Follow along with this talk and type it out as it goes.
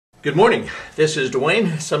Good morning. This is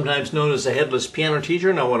Dwayne, sometimes known as the Headless Piano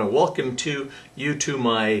Teacher, and I want to welcome you to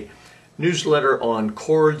my newsletter on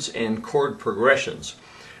chords and chord progressions.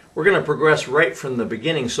 We're going to progress right from the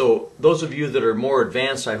beginning, so those of you that are more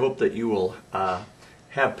advanced, I hope that you will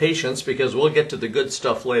have patience because we'll get to the good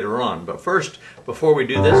stuff later on. But first, before we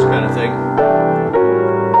do this kind of thing,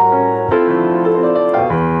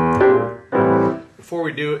 before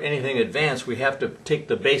we do anything advanced, we have to take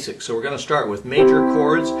the basics. So we're going to start with major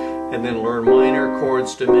chords and then learn minor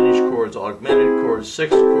chords, diminished chords, augmented chords,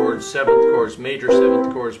 sixth chords, seventh chords, major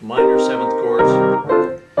seventh chords, minor seventh chords.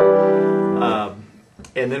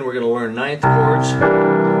 And then we're going to learn ninth chords,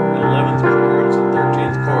 11th chords, and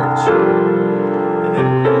 13th chords. And then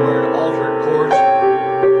we're going to learn altered chords.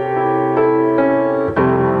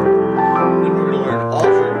 Then we're going to learn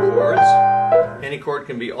altered chords. Any chord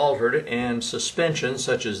can be altered, and suspension,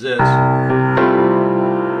 such as this.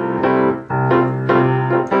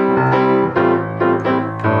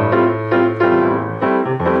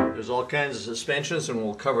 There's all kinds of suspensions, and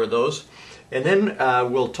we'll cover those. And then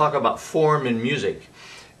we'll talk about form in music.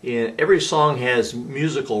 Every song has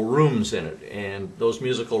musical rooms in it, and those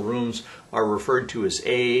musical rooms are referred to as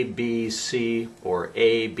A, B, C, or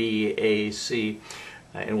A, B, A, C.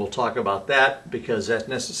 And we'll talk about that because that's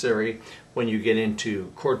necessary when you get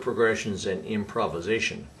into chord progressions and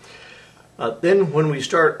improvisation. Then when we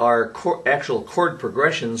start our actual chord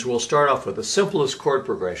progressions, we'll start off with the simplest chord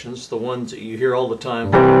progressions, the ones that you hear all the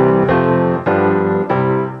time.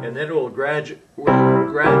 And then we'll graduate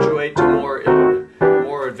to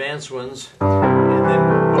more advanced ones, and then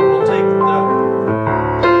we'll take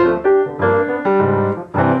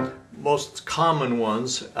the most common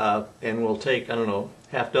ones, and we'll take, I don't know,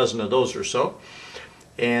 half dozen of those or so,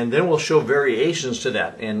 and then we'll show variations to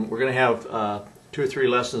that. And we're going to have 2 or 3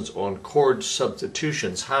 lessons on chord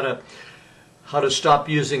substitutions, how to stop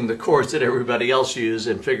using the chords that everybody else uses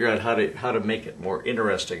and figure out how to make it more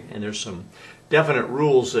interesting. And there's some definite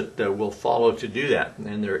rules that we'll follow to do that,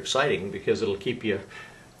 and they're exciting because it'll keep you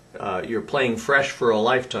you're playing fresh for a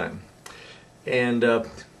lifetime. And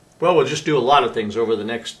well, we'll just do a lot of things over the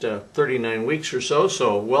next 39 weeks or so.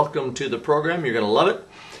 So welcome to the program. You're going to love it.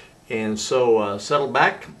 And so settle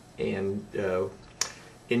back and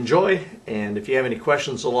enjoy. And if you have any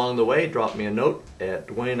questions along the way, drop me a note at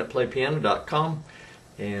dwayne@playpiano.com,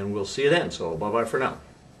 and we'll see you then. So bye-bye for now.